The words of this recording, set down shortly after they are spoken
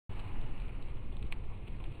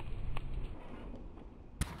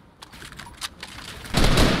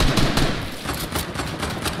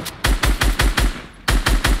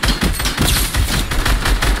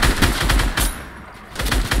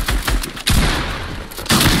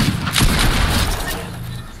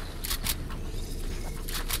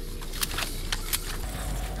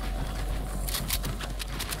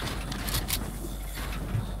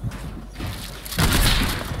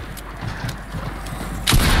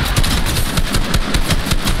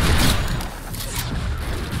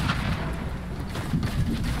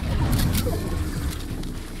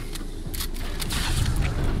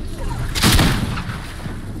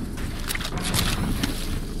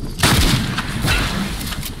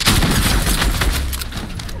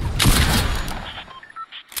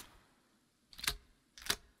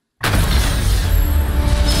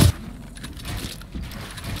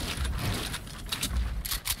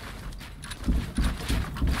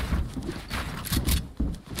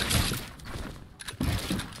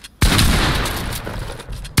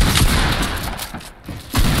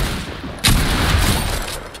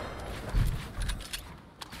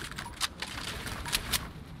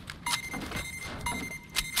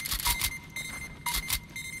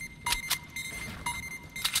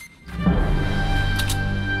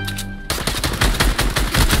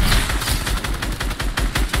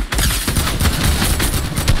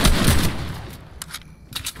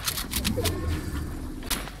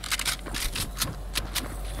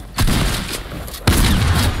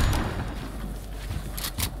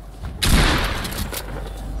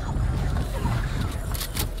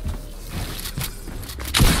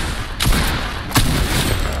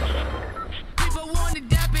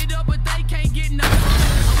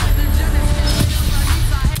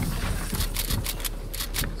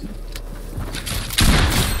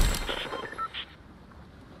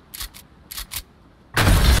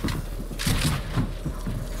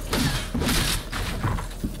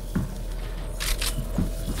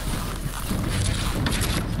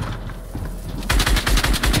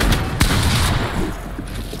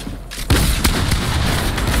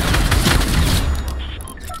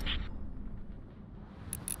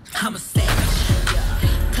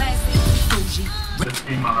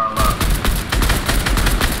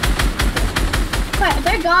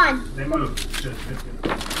gone. They moved. Good.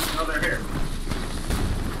 No, they're here.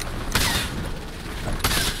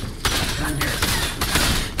 They're in here.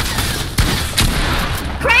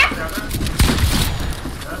 Crack! Got that?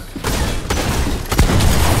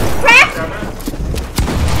 Crack! Got that?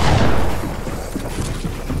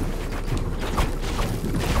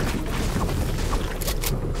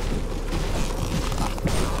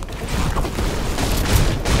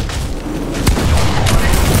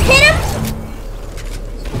 Hit him!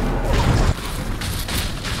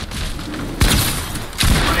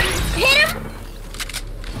 Hit him!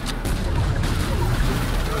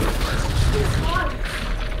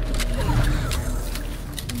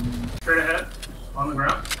 Straight ahead. On the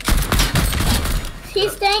ground.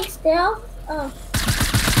 He's staying still. Oh.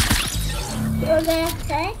 You're there,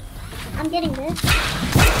 okay? I'm getting this.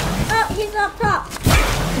 Oh, he's up top.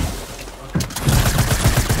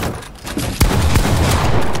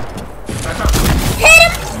 Back up. Hit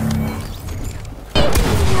him!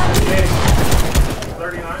 Okay.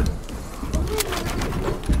 39.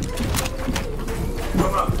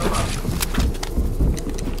 Come up.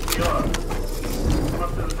 Heal up. Come up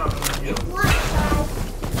to the top and then heal.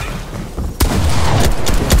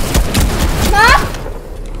 Knock!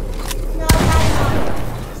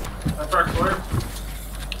 That's our clear.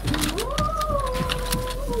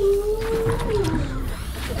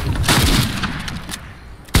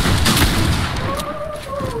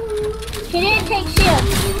 He didn't take shield.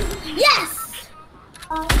 Yes!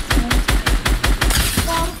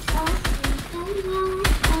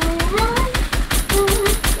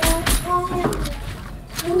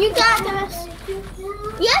 You got this.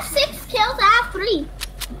 You have 6 kills, I have 3.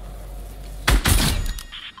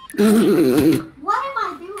 What am I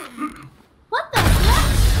doing? What the heck?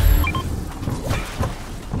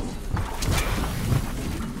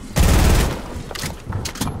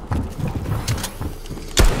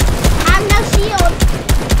 I have no shield.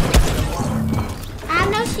 I have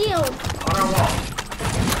no shield. On our wall.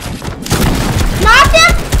 Knocked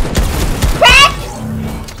him! Cracked!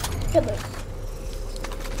 Good move.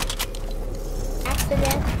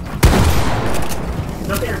 Accident. He's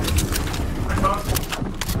up here. I saw him.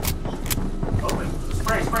 Open.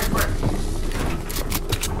 Spray.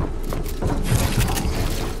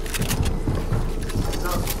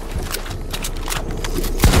 No.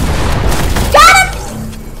 Got him!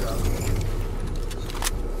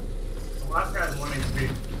 The last guy's 1 HP.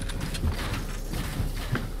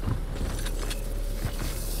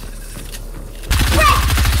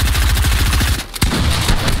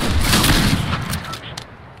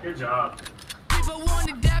 Good job.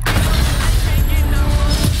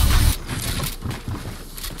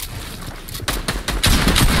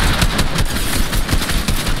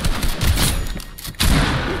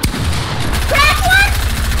 Crack one!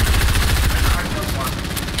 I killed one.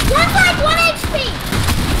 One's like 1 HP!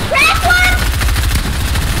 Crack one!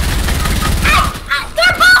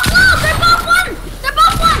 They're both low! They're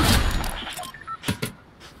both one!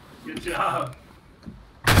 Good job.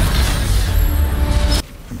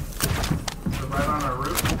 So right on our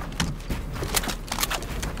roof.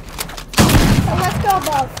 So let's go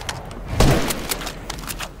above.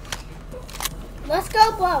 Let's go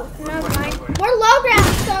above. Never mind. We're low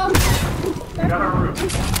ground, so... We got our roof.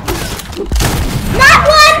 Not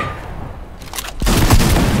one!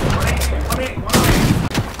 180.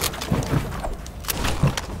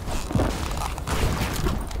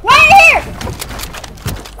 Right here!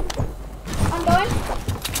 I'm going.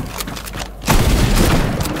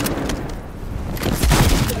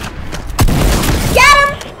 Get him!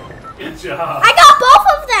 Good job. I got both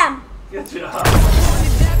of them! Good job.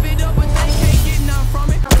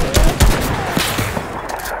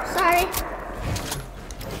 Sorry.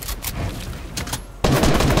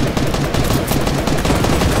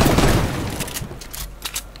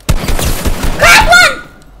 Crack one!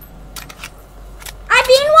 I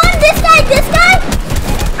beat one. This guy.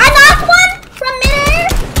 I knocked one from midair.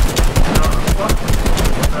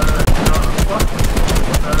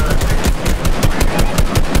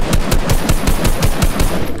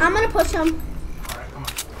 I'm gonna push him. Alright, come on.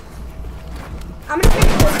 I'm gonna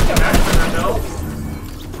finish this kid. Back to the hill.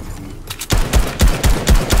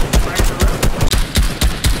 Right to the roof.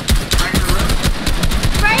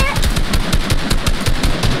 Spray it.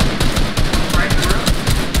 Right to the roof.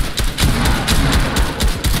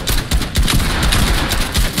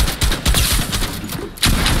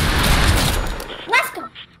 Let's go.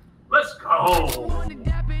 Let's go. We're winning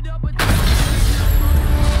everything.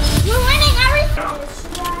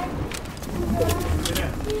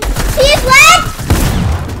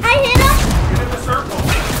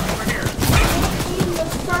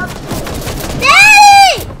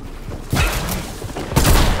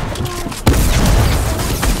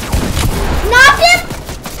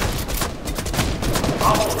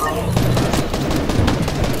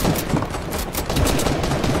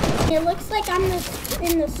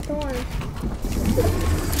 storm.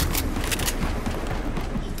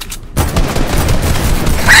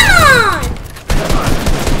 Come on!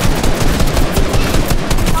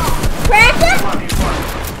 Crack him?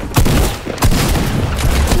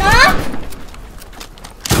 Knock?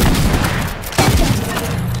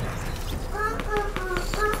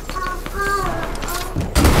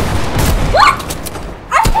 What?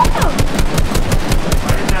 I hit him!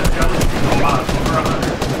 I didn't have jealous people over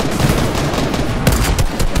 100.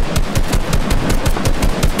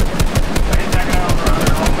 I hit that guy over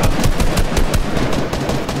 100 also.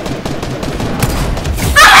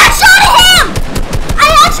 I headshotted him! I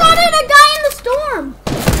headshotted a guy in the storm.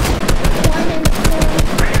 One in the storm.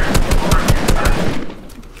 Right here. Over here.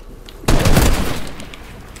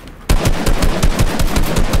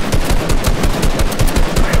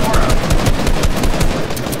 Right, Aura.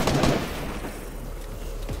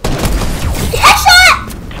 Headshot!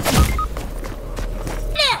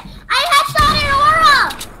 I headshotted Aura!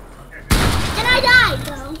 And I died,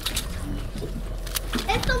 though.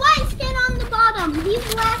 It's the white skin on the bottom. He's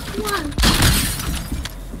the last one.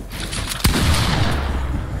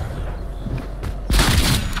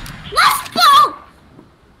 Let's go!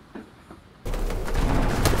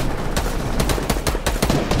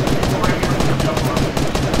 Over here. Jump on.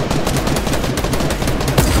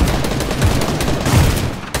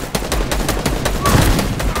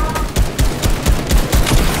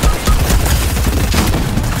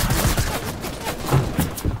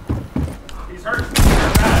 He's hurt. He's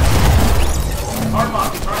hurt bad. Hard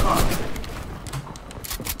lock. He's hard lock.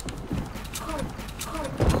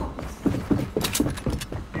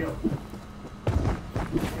 Heal.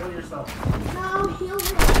 Heal yourself. No, he'll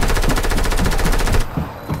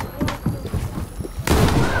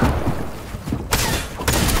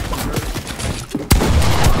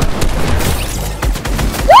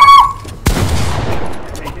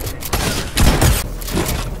Take it.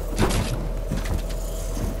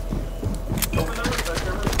 Open the roof. That's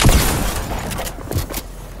your roof.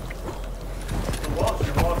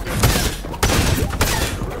 Your wall's good.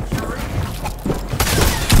 Your roof's your roof.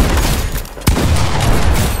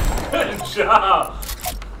 Good job.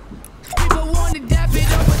 People want to dap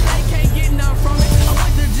it up, but they can't get none from it. I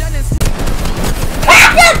went to Genesis.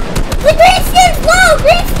 crack him! The green skin's low!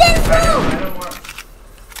 Green skin's low! I don't want.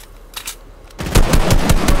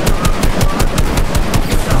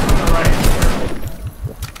 Yourself on the right.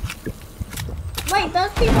 Wait,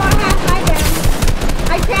 those people are half high ground.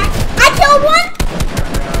 I cracked. I killed one!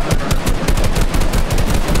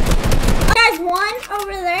 There's one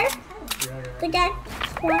over there. The guy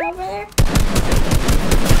one over there.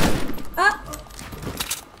 Up.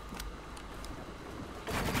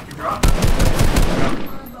 You drop.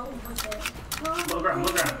 Low ground.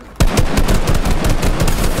 Low ground.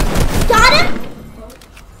 Got him?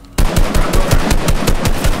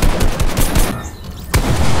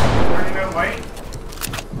 Turning out white.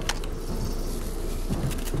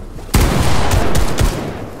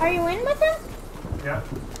 Are you in with him? Yeah.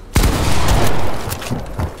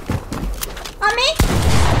 On me?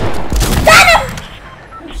 Got him!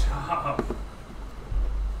 Good job.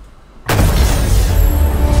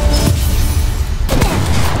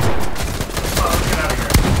 Oh, let's get out of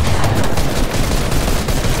here.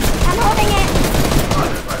 I'm holding it. Come on,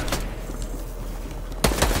 this way.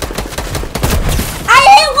 I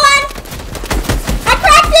hit one! I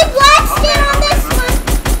cracked the black skin on this one.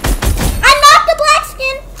 I knocked the black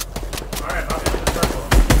skin. Alright, I'll get to the circle.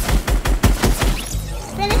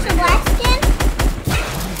 Finish the black skin.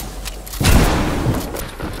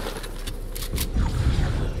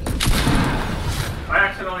 I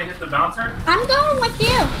accidentally hit the bouncer. I'm going with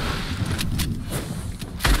you.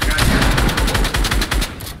 The guy here.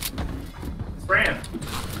 Spray him.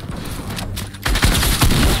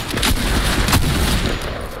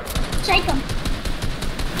 Shake him.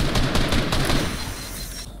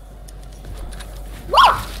 Woo!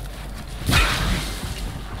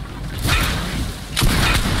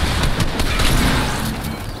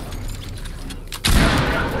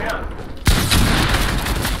 Stay up.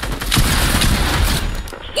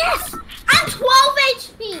 Yes! I'm 12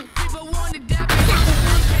 HP. People want to dap it up, but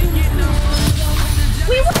they can't get none from it.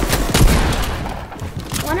 We won.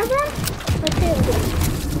 One of them? Or two?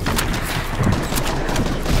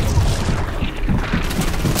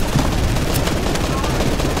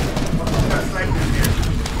 Got snipers here.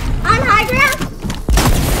 On high ground.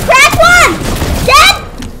 Crack one! Dead!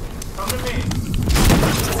 Come to me.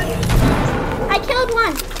 I killed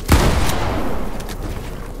one.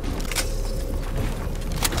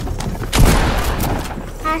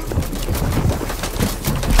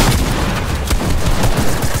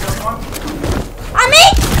 Kill one. On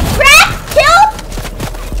me!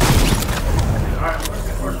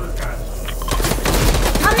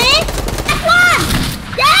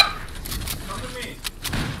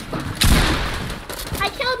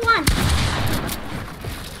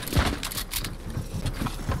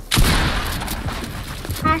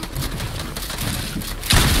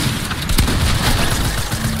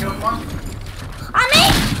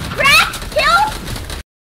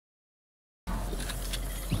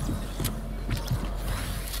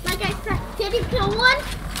 Did you kill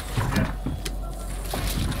one?